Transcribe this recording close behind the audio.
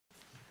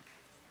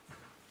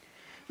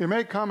It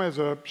may come as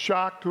a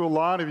shock to a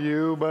lot of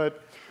you,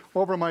 but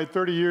over my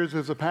 30 years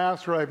as a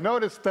pastor, I've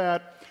noticed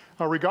that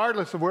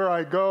regardless of where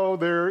I go,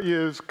 there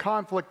is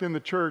conflict in the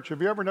church.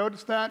 Have you ever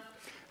noticed that?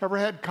 Ever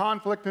had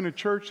conflict in a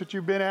church that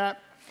you've been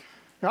at?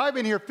 Now, I've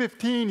been here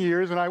 15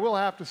 years, and I will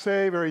have to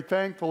say very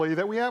thankfully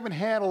that we haven't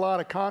had a lot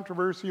of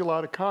controversy, a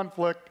lot of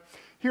conflict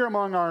here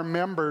among our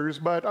members,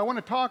 but I want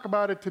to talk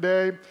about it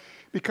today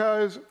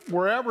because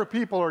wherever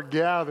people are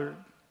gathered,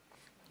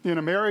 in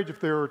a marriage, if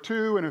there are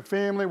two, in a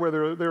family,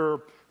 whether there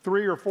are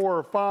 3 or 4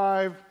 or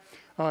 5,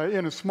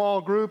 in a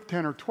small group,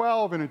 10 or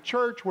 12, in a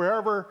church,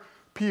 wherever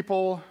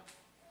people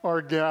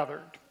are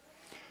gathered,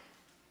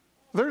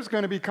 there's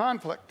going to be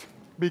conflict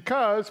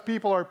because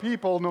people are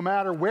people no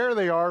matter where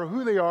they are,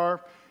 who they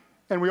are,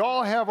 and we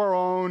all have our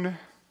own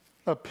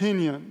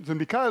opinions. And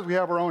because we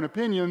have our own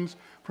opinions,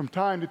 from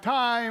time to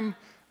time,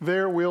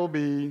 there will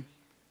be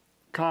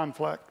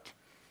conflict.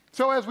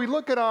 So as we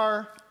look at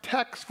our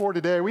text for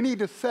today, we need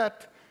to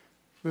set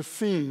the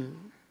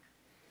scene.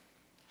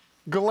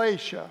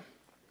 Galatia,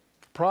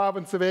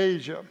 province of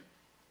Asia,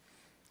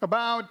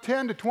 about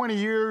 10 to 20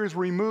 years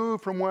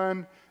removed from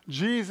when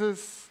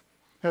Jesus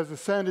has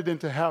ascended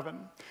into heaven.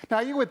 Now,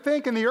 you would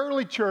think in the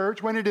early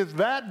church, when it is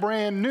that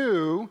brand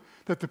new,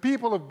 that the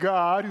people of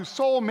God, whose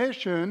sole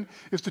mission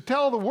is to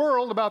tell the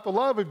world about the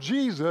love of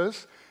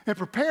Jesus and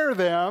prepare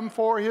them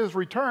for his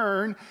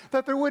return,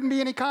 that there wouldn't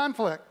be any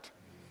conflict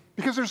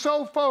because they're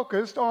so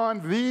focused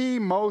on the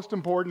most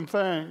important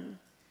thing.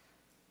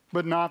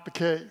 But not the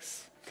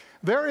case.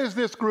 There is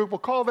this group, we'll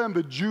call them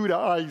the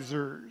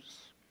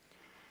Judaizers,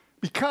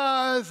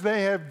 because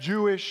they have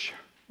Jewish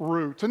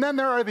roots. And then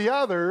there are the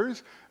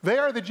others. They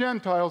are the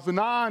Gentiles, the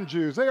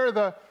non-Jews. They are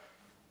the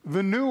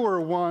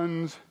newer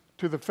ones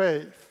to the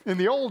faith. In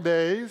the old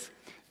days,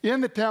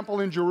 in the temple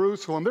in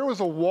Jerusalem, there was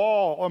a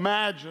wall.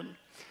 Imagine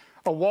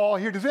a wall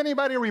here. Does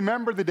anybody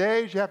remember the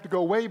days? You have to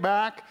go way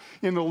back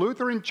in the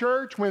Lutheran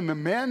church when the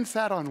men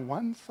sat on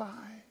one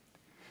side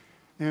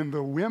and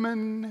the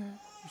women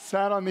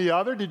sat on the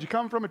other. Did you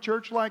come from a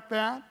church like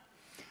that?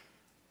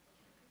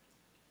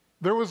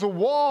 There was a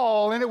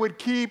wall, and it would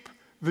keep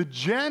the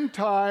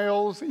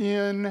Gentiles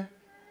in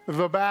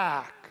the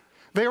back.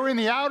 They were in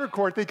the outer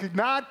court. They could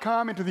not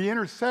come into the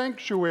inner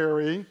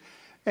sanctuary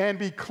and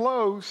be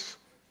close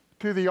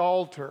to the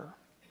altar.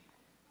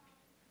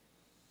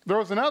 There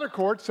was another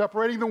court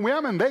separating the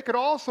women. They could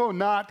also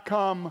not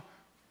come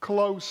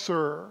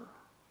closer.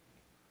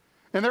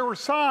 And there were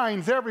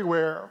signs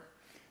everywhere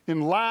in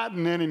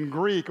Latin and in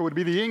Greek, it would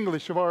be the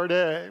English of our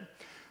day,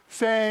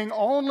 saying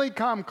only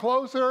come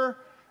closer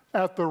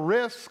at the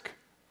risk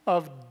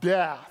of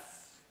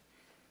death.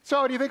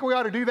 So do you think we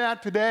ought to do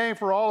that today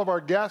for all of our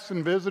guests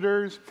and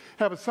visitors?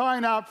 Have a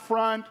sign out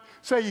front,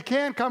 say you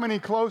can't come any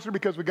closer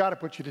because we got to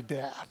put you to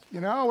death. You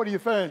know, what do you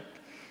think?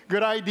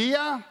 Good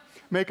idea?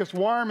 Make us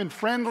warm and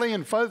friendly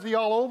and fuzzy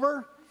all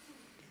over?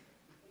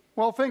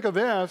 Well, think of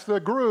this. The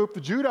group,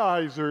 the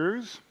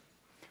Judaizers,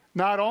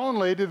 not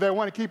only did they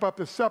want to keep up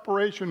the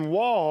separation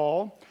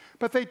wall,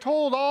 but they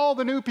told all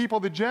the new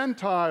people, the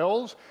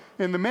Gentiles,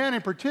 and the men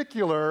in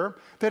particular,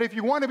 that if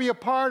you want to be a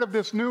part of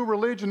this new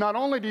religion, not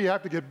only do you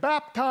have to get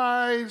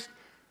baptized,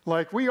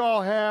 like we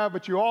all have,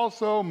 but you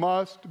also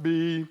must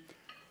be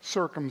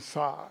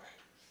circumcised.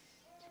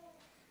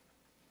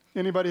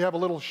 Anybody have a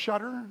little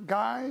shudder,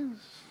 guys?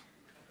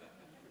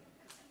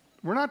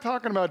 We're not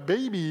talking about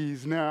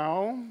babies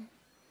now,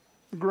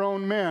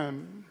 grown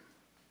men.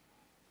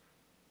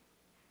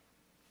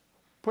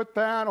 Put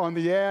that on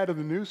the ad of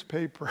the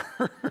newspaper.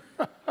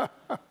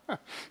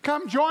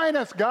 Come join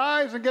us,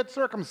 guys, and get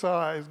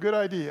circumcised. Good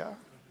idea.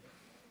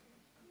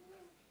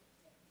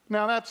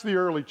 Now, that's the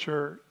early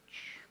church.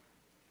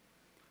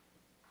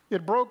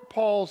 It broke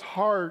Paul's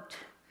heart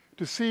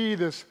to see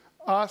this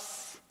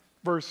us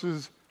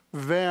versus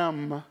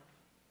them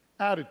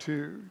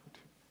attitude.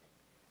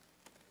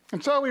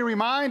 And so he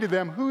reminded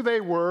them who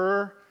they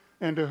were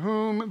and to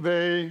whom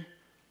they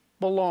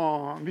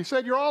belonged. He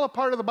said, you're all a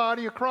part of the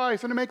body of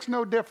Christ, and it makes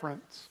no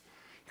difference.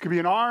 It could be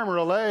an arm or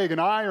a leg, an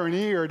eye or an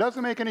ear. It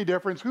doesn't make any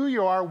difference who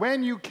you are,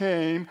 when you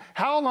came,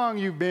 how long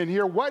you've been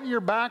here, what your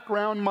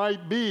background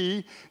might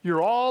be.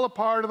 You're all a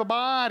part of the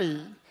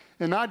body,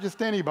 and not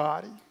just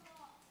anybody,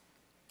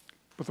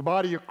 but the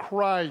body of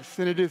Christ.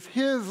 And it is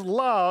his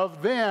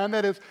love then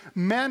that is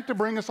meant to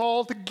bring us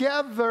all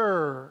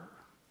together,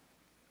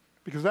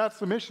 because that's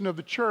the mission of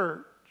the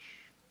church,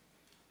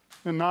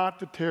 and not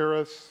to tear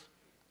us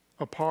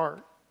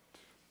apart.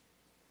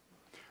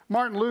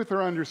 Martin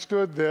Luther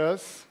understood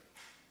this.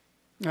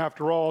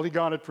 After all, he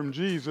got it from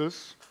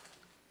Jesus.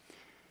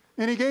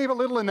 And he gave a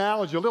little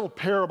analogy, a little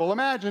parable.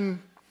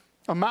 Imagine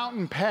a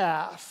mountain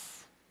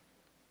pass.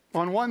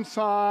 On one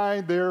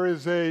side, there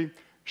is a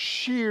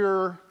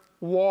sheer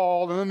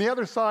wall, and on the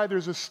other side,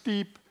 there's a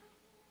steep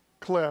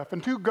cliff.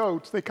 And 2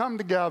 goats, they come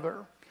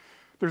together.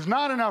 There's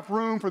not enough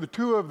room for the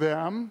 2 of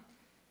them.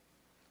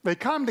 They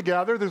come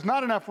together. There's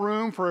not enough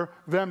room for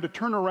them to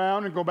turn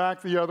around and go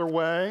back the other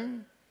way.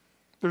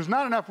 There's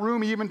not enough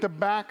room even to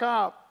back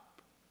up.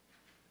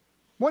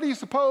 What do you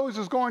suppose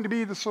is going to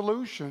be the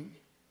solution?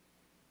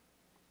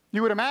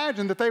 You would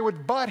imagine that they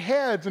would butt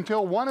heads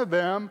until one of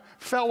them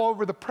fell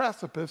over the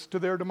precipice to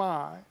their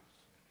demise.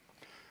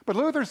 But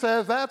Luther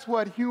says that's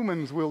what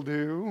humans will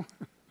do.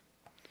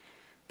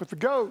 But the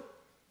goats,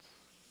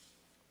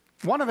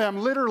 one of them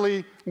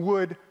literally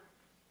would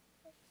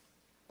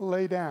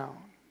lay down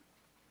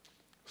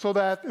so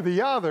that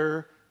the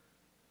other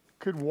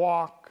could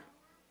walk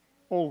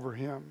over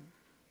him.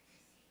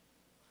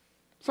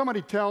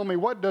 Somebody tell me,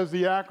 what does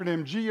the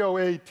acronym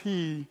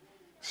GOAT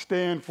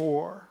stand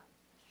for?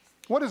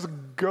 What is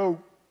GOAT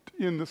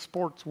in the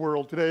sports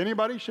world today?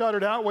 Anybody shout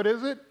it out? What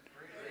is it?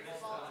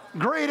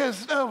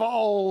 Greatest of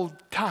all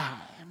time,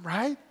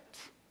 right?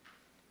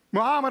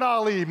 Muhammad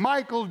Ali,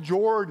 Michael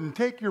Jordan,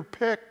 take your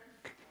pick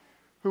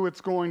who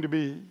it's going to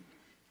be.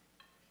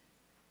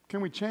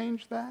 Can we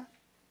change that?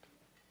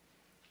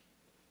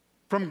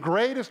 From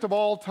greatest of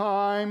all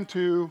time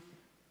to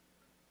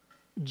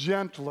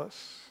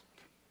gentlest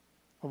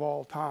of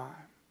all time.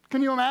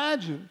 Can you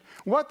imagine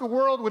what the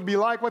world would be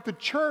like, what the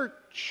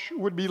church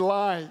would be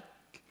like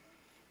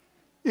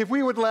if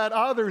we would let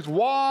others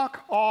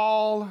walk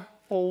all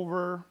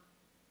over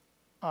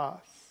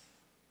us?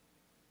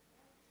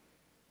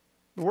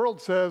 The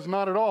world says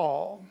not at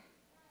all.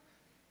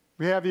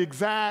 We have the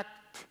exact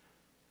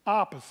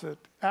opposite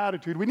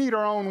attitude. We need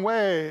our own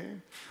way.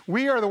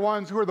 We are the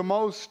ones who are the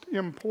most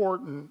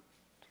important.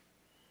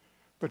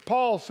 But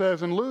Paul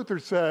says, and Luther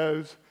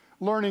says,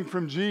 learning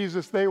from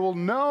Jesus, they will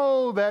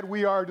know that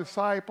we are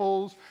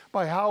disciples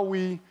by how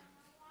we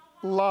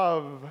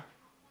love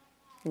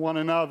one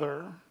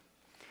another.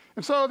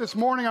 And so this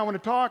morning I want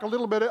to talk a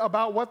little bit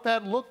about what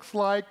that looks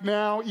like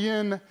now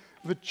in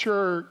the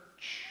church.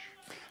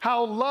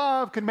 How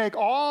love can make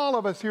all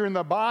of us here in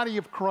the body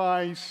of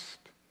Christ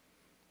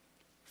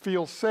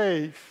feel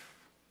safe,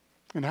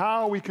 and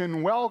how we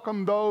can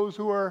welcome those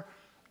who are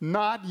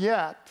not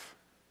yet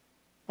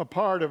a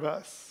part of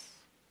us.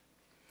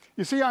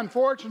 You see,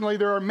 unfortunately,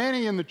 there are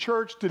many in the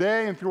church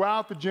today and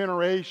throughout the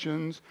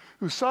generations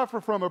who suffer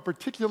from a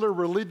particular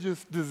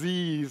religious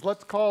disease.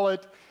 Let's call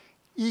it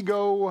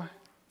egotitis.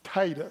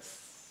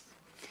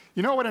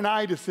 You know what an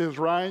itis is,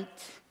 right?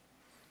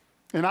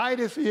 An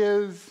itis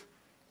is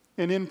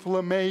an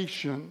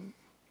inflammation,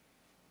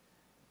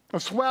 a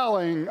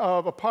swelling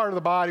of a part of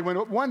the body when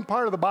one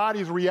part of the body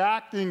is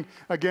reacting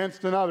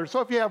against another. So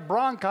if you have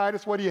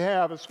bronchitis, what do you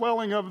have? A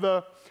swelling of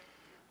the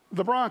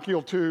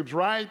bronchial tubes,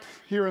 right?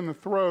 Here in the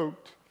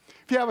throat.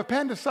 If you have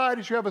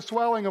appendicitis, you have a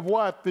swelling of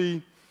what?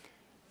 The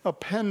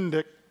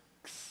appendix.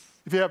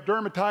 If you have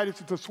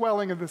dermatitis, it's a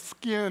swelling of the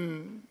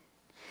skin.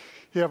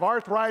 If you have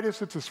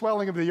arthritis, it's a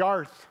swelling of the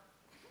arth.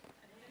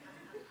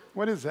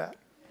 What is that?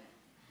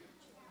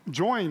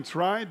 Joints,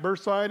 right?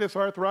 Bursitis,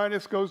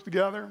 arthritis goes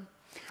together.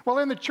 Well,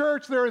 in the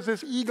church, there is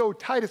this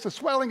egotitis, a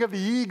swelling of the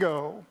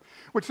ego,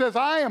 which says,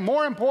 I am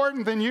more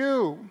important than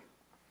you.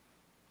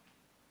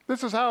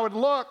 This is how it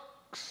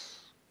looks.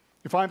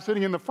 If I'm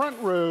sitting in the front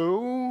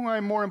row,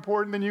 I'm more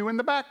important than you in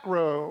the back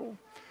row.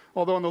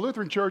 Although in the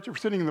Lutheran church, if you're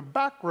sitting in the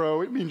back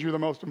row, it means you're the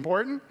most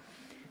important.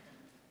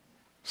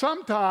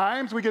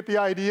 Sometimes we get the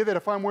idea that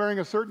if I'm wearing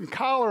a certain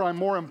collar, I'm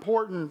more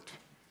important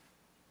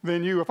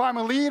than you. If I'm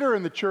a leader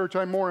in the church,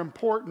 I'm more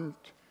important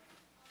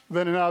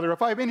than another.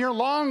 If I've been here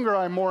longer,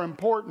 I'm more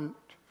important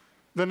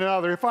than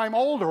another. If I'm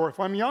older or if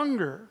I'm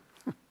younger,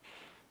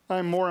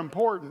 I'm more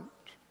important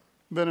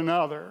than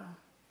another.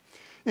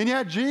 And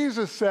yet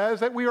Jesus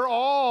says that we are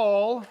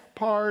all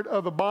part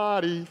of the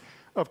body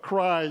of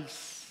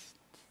Christ.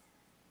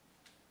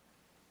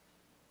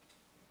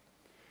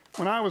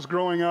 When I was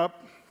growing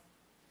up,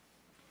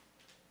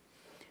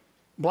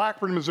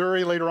 Blackburn,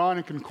 Missouri, later on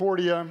in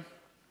Concordia,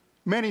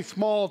 many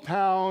small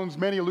towns,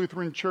 many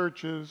Lutheran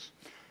churches,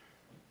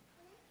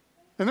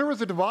 and there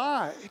was a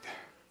divide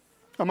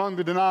among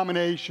the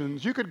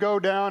denominations. You could go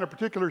down a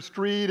particular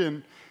street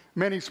in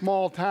many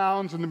small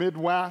towns in the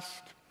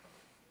Midwest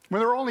when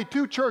there were only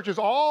two churches,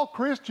 all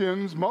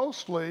Christians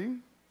mostly,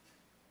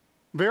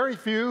 very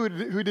few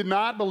who did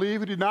not believe,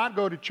 who did not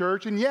go to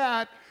church, and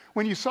yet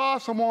when you saw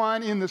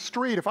someone in the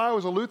street, if I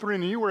was a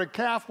Lutheran and you were a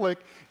Catholic,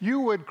 you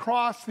would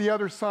cross the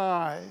other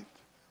side.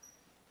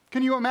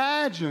 Can you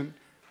imagine?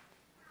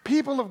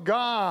 People of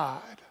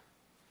God,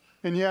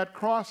 and yet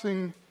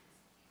crossing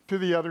to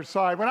the other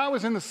side. When I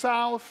was in the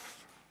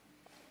South,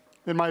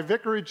 in my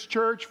vicarage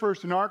church,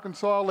 first in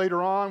Arkansas,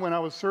 later on when I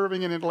was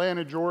serving in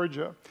Atlanta,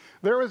 Georgia,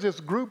 there was this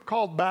group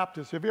called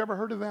Baptists. Have you ever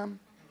heard of them?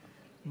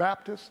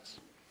 Baptists?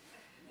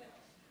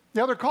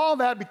 Yeah, they're called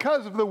that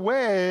because of the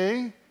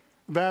way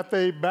that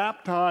they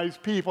baptize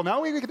people.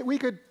 Now, we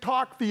could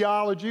talk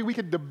theology, we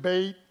could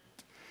debate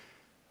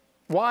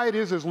why it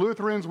is as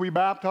Lutherans we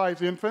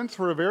baptize infants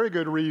for a very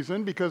good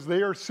reason, because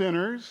they are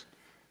sinners.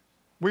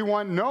 We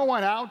want no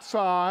one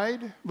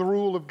outside the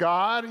rule of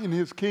God in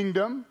His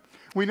kingdom.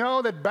 We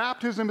know that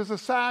baptism is a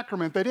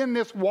sacrament, that in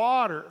this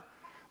water,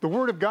 the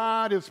Word of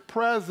God is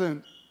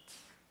present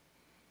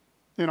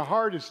and a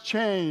heart is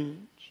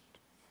changed.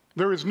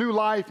 There is new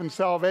life and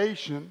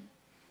salvation,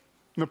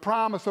 and the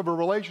promise of a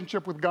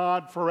relationship with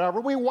God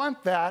forever. We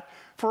want that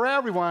for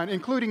everyone,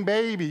 including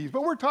babies.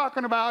 But we're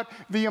talking about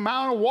the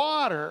amount of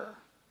water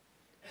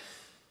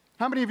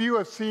How many of you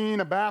have seen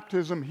a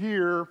baptism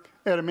here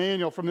at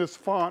Emmanuel from this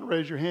font?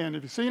 Raise your hand.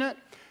 Have you seen it?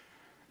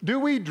 Do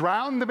we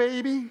drown the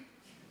baby?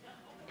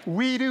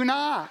 We do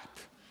not.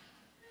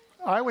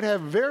 I would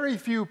have very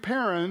few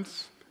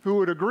parents who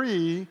would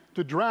agree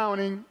to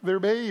drowning their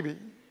baby.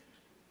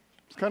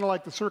 It's kind of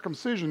like the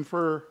circumcision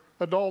for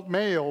adult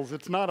males.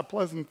 It's not a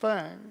pleasant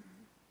thing.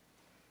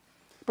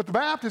 But the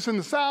Baptists in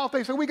the South,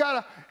 they say we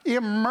got to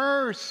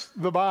immerse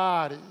the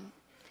body.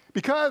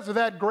 Because of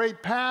that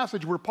great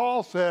passage where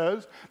Paul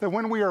says that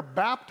when we are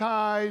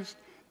baptized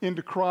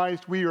into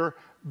Christ, we are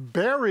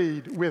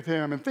buried with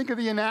him. And think of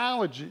the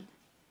analogy.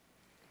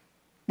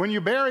 When you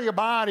bury a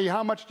body,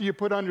 how much do you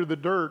put under the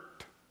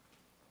dirt?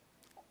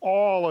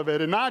 All of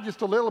it. And not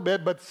just a little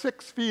bit, but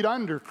 6 feet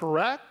under,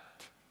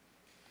 correct?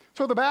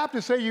 So the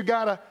Baptists say you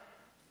got to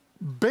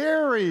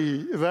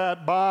bury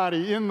that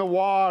body in the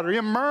water,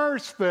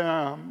 immerse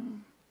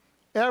them,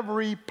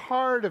 every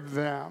part of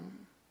them.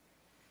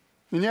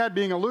 And yet,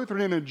 being a Lutheran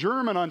and a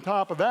German on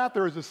top of that,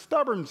 there is a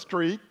stubborn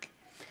streak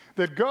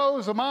that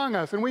goes among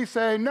us. And we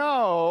say,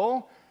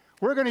 no,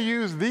 we're going to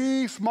use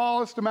the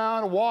smallest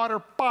amount of water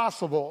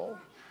possible.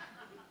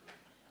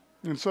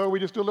 And so we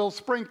just do a little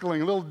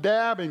sprinkling, a little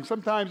dabbing,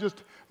 sometimes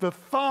just the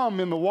thumb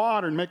in the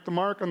water and make the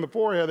mark on the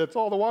forehead. That's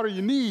all the water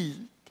you need.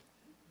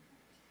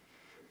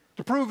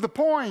 To prove the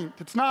point,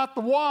 it's not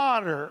the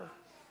water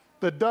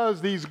that does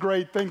these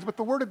great things, but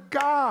the Word of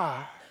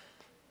God.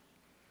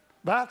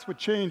 That's what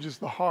changes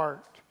the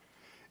heart.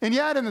 And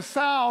yet in the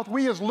South,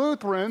 we as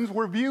Lutherans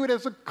were viewed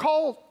as a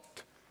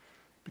cult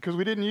because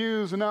we didn't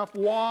use enough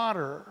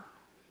water.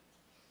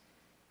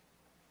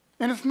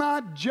 And it's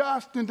not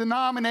just in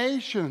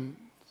denominations,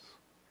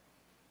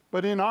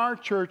 but in our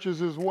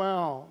churches as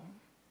well.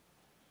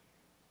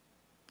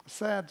 A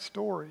sad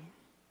story.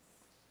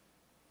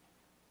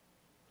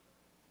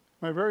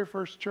 My very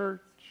first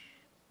church,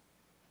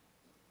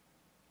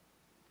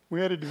 we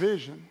had a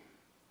division.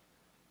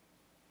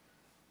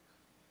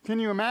 Can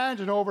you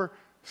imagine over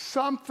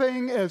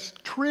something as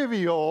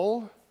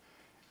trivial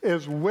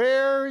as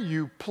where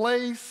you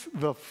place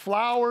the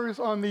flowers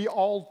on the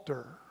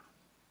altar?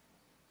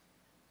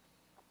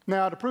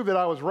 Now, to prove that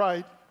I was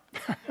right,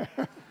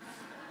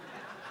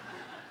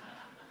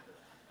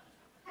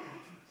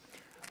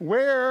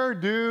 where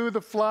do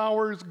the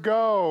flowers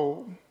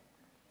go?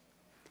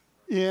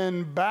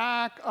 In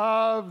back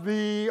of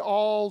the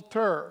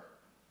altar.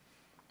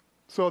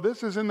 So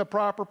this is in the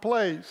proper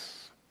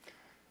place.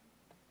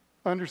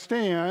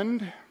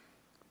 Understand,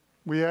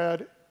 we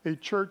had a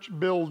church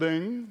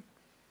building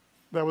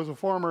that was a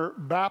former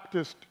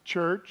Baptist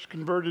church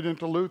converted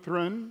into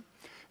Lutheran.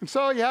 And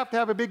so you have to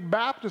have a big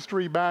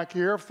baptistry back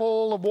here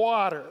full of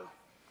water.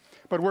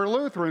 But we're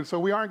Lutheran, so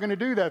we aren't going to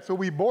do that. So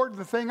we board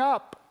the thing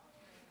up,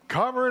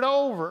 cover it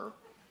over.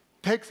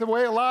 Takes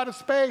away a lot of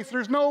space.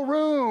 There's no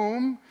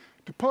room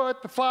to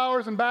put the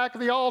flowers in back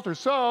of the altar.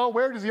 So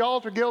where does the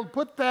altar guild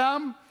put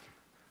them?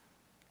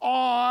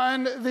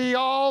 On the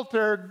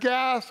altar.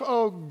 Gas,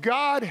 oh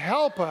God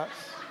help us.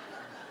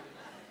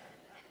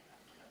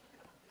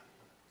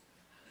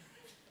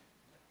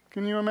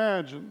 Can you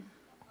imagine?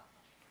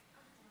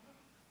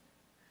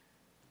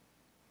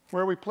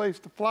 Where we place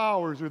the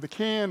flowers or the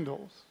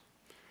candles.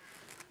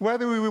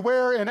 Whether we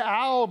wear an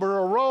alb or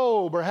a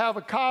robe or have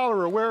a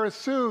collar or wear a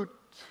suit.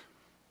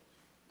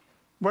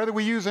 Whether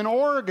we use an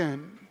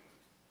organ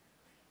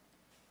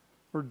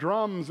or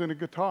drums and a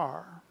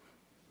guitar.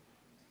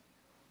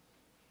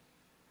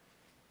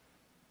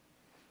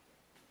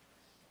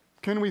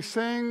 Can we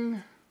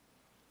sing,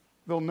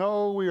 "They'll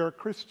know we are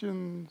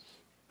Christians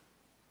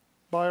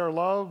by our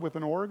love" with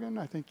an organ?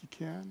 I think you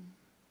can.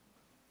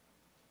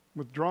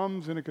 With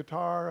drums and a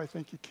guitar, I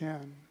think you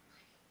can.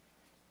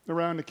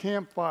 Around a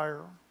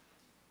campfire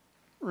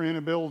or in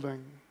a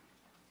building.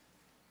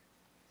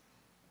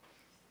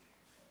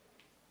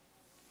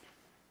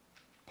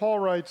 Paul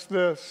writes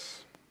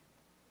this,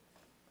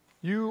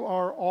 "You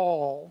are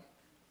all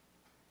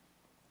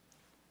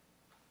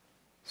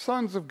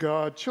sons of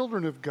God,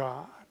 children of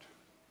God,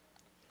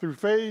 through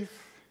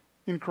faith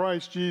in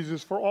Christ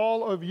Jesus. For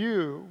all of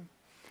you,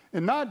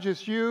 and not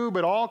just you,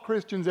 but all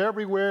Christians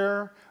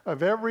everywhere,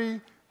 of every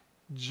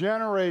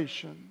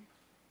generation,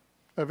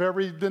 of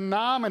every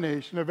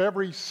denomination, of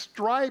every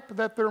stripe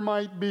that there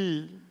might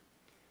be,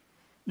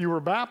 you were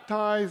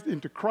baptized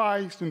into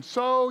Christ, and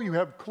so you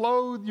have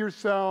clothed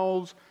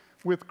yourselves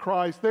with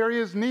Christ. There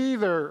is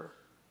neither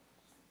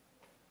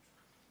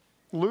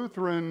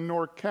Lutheran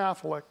nor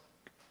Catholic,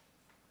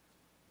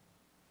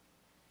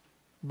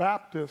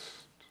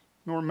 Baptist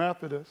nor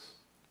Methodist,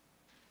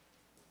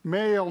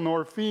 male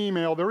nor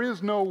female. There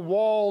is no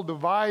wall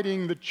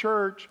dividing the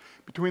church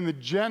between the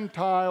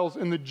Gentiles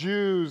and the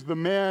Jews, the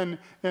men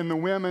and the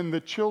women, the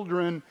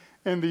children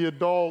and the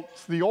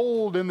adults, the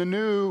old and the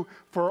new,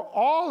 for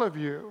all of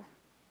you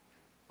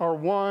are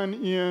one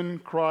in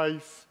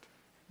Christ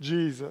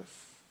Jesus."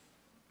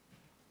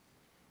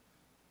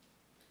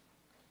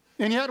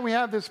 And yet we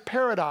have this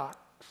paradox.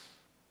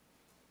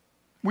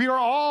 We are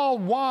all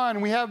one.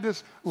 We have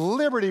this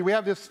liberty. We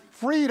have this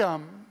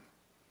freedom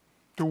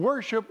to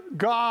worship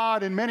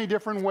God in many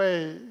different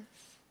ways.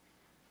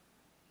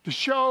 to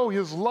show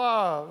his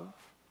love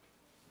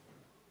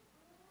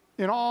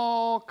in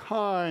all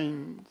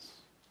kinds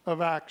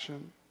of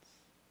actions.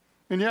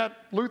 And yet,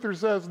 Luther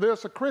says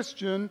this: a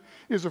Christian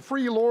is a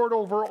free lord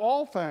over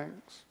all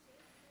things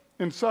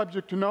and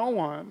subject to no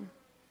one.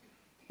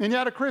 And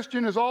yet, a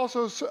Christian is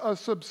also a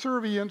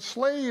subservient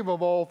slave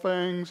of all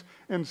things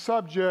and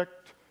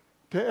subject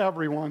to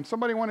everyone.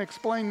 Somebody want to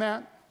explain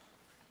that?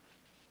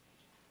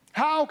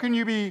 How can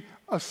you be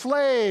a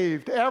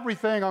slave to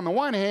everything on the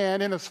one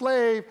hand and a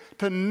slave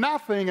to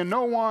nothing and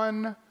no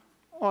one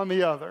on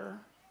the other?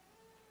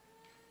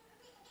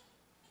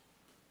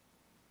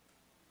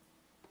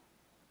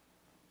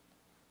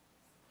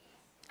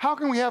 How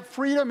can we have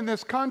freedom in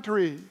this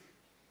country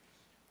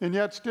and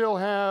yet still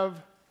have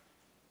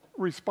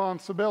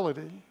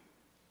responsibility?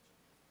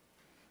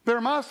 There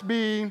must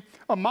be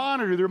a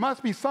monitor. There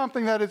must be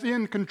something that is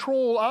in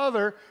control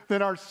other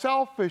than our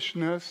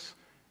selfishness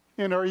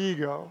and our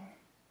ego.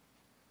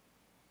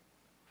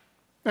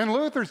 And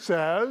Luther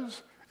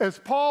says, as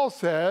Paul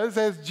says,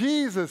 as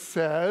Jesus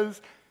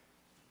says,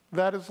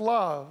 that is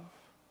love.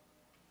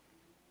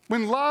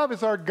 When love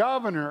is our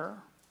governor,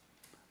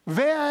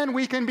 then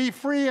we can be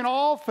free in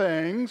all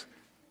things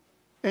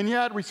and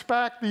yet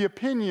respect the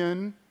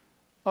opinion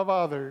of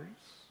others.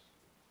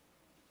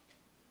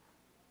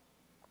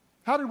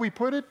 How did we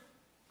put it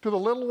to the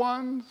little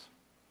ones?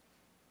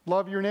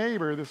 Love your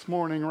neighbor this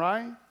morning,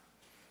 right?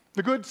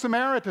 The Good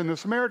Samaritan,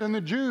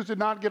 the Jews did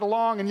not get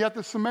along, and yet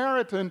the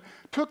Samaritan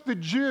took the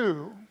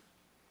Jew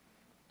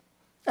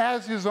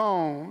as his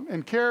own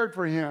and cared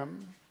for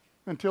him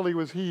until he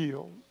was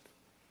healed.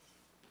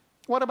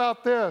 What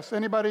about this?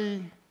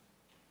 Anybody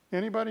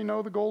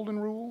know the golden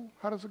rule?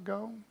 How does it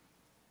go?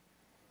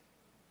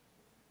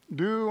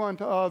 Do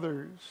unto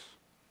others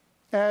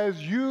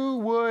as you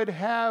would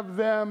have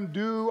them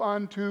do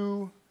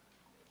unto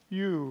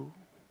you.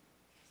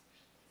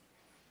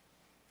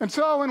 And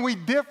so when we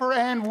differ,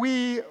 and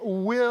we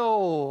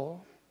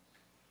will,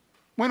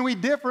 when we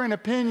differ in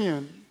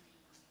opinion,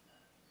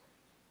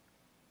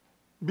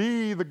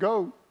 be the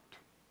goat,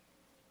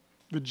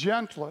 the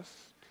gentlest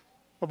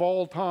of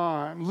all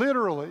time.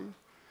 Literally,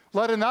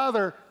 let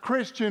another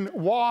Christian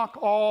walk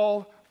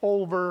all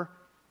over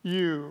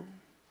you.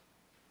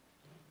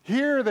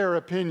 Hear their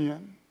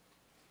opinion.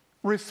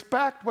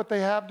 Respect what they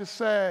have to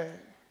say.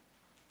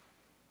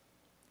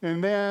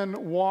 And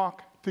then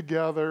walk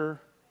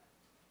together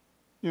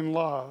in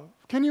love.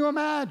 Can you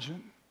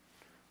imagine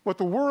what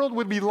the world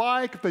would be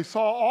like if they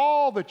saw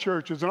all the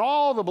churches and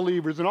all the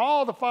believers and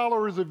all the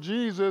followers of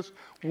Jesus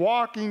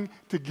walking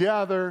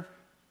together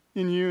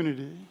in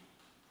unity?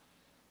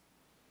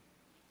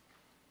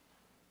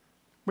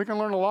 We can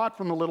learn a lot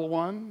from the little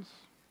ones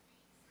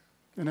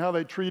and how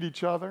they treat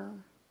each other.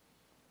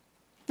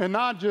 And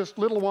not just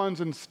little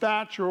ones in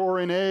stature or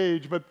in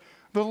age, but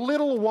the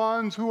little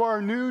ones who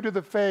are new to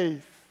the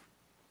faith,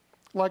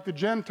 like the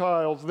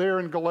Gentiles there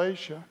in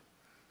Galatia.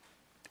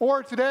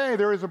 Or today,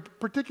 there is a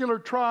particular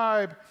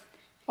tribe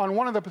on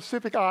one of the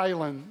Pacific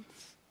Islands,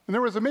 and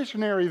there was a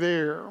missionary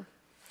there.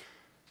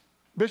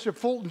 Bishop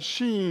Fulton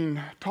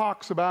Sheen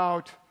talks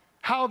about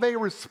how they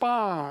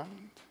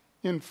respond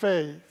in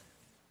faith.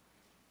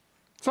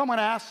 Someone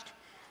asked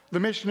the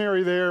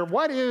missionary there,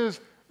 what is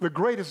the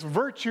greatest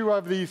virtue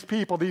of these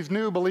people, these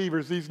new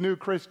believers, these new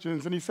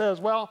Christians? And he says,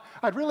 well,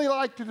 I'd really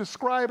like to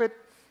describe it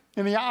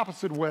in the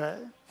opposite way.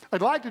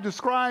 I'd like to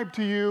describe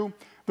to you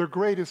their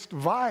greatest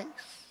vice.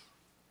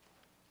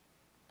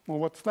 Well,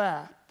 what's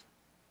that?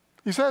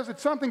 He says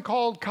it's something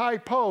called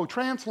kaipo,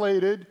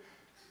 translated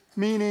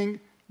meaning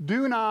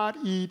do not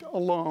eat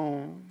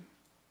alone.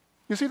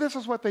 You see, this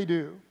is what they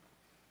do.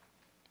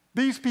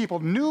 These people,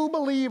 new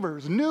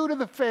believers, new to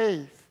the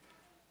faith,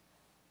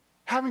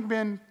 having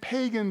been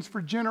pagans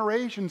for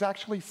generations,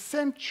 actually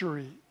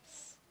centuries,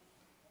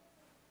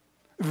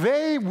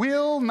 they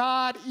will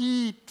not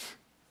eat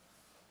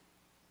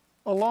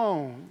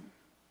alone.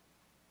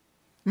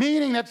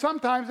 Meaning that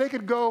sometimes they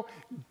could go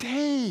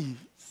days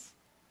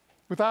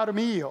without a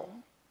meal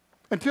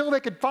until they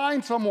could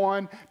find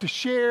someone to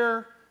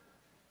share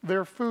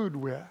their food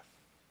with.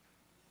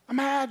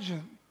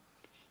 Imagine,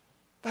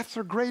 that's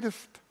their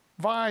greatest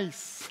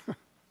vice,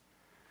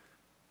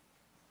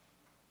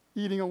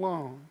 eating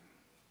alone.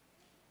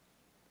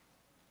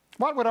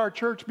 What would our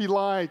church be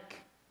like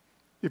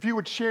if you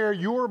would share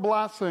your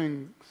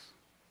blessings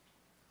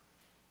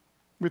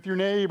with your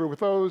neighbor, with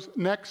those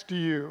next to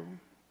you?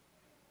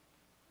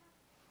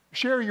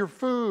 Share your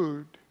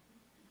food,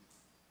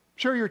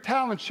 share your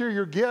talents, share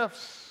your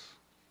gifts,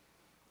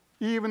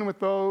 even with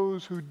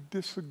those who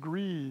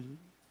disagree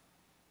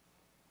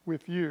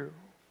with you.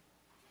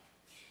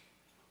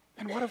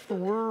 And what if the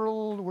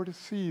world were to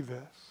see this?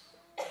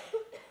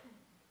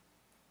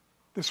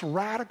 This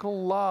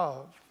radical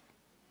love,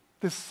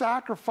 this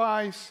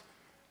sacrifice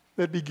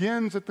that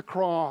begins at the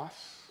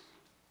cross.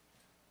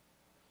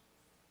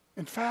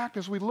 In fact,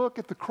 as we look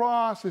at the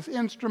cross as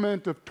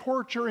instrument of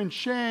torture and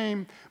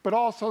shame, but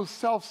also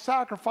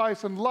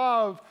self-sacrifice and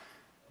love,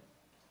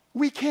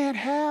 we can't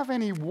have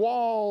any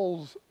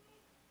walls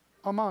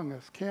among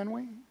us, can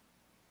we?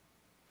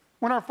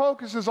 when our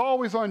focus is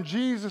always on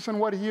Jesus and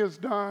what he has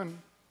done,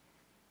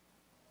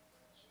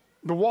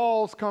 the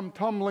walls come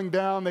tumbling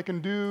down. They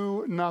can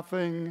do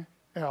nothing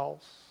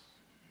else.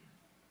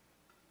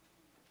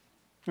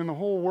 And the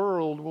whole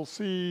world will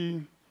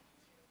see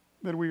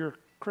that we are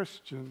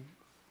Christians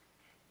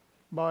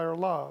by our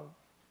love.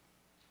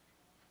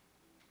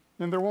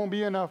 And there won't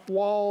be enough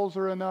walls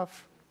or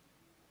enough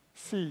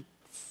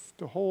seats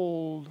to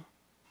hold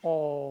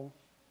all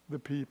the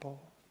people.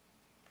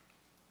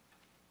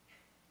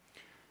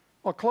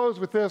 I'll close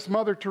with this.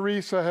 Mother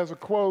Teresa has a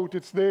quote.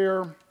 It's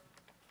there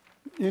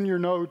in your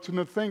notes in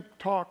the Think,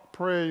 Talk,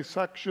 Pray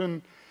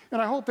section.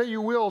 And I hope that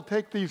you will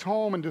take these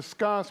home and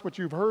discuss what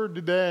you've heard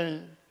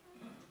today.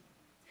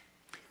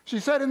 She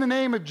said, in the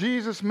name of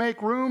Jesus,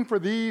 make room for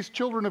these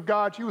children of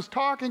God. She was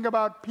talking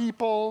about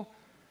people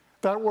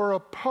that were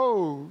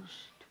opposed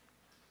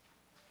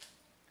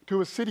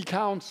to a city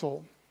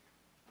council.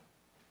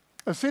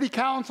 A city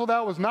council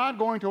that was not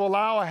going to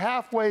allow a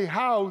halfway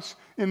house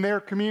in their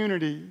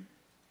community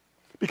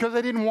because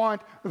they didn't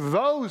want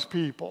those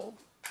people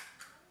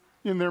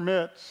in their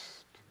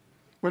midst.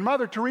 When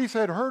Mother Teresa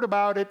had heard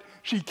about it,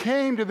 she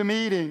came to the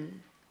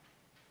meeting.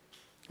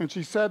 And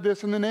she said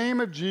this, in the name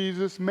of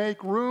Jesus,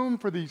 make room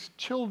for these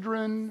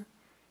children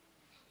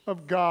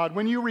of God.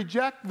 When you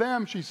reject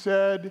them, she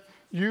said,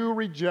 you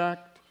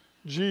reject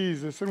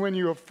Jesus. And when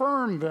you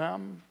affirm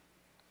them,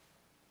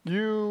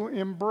 you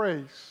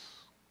embrace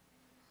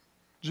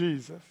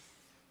Jesus.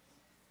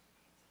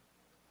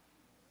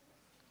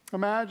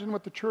 Imagine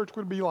what the church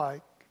would be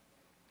like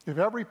if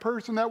every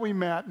person that we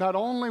met not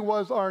only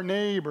was our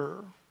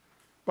neighbor,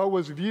 but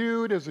was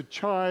viewed as a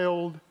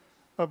child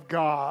of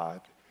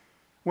God.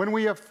 When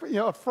we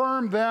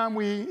affirm them,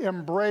 we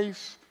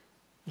embrace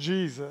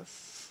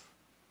Jesus.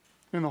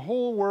 And the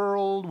whole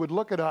world would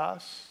look at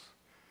us,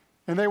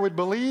 and they would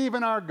believe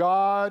in our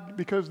God,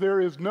 because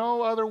there is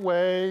no other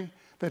way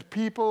that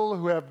people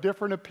who have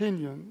different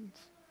opinions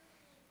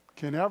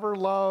can ever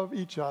love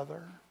each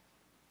other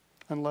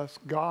unless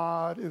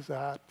God is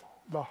at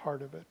the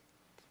heart of it.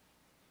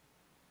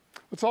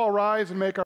 Let's all rise and make our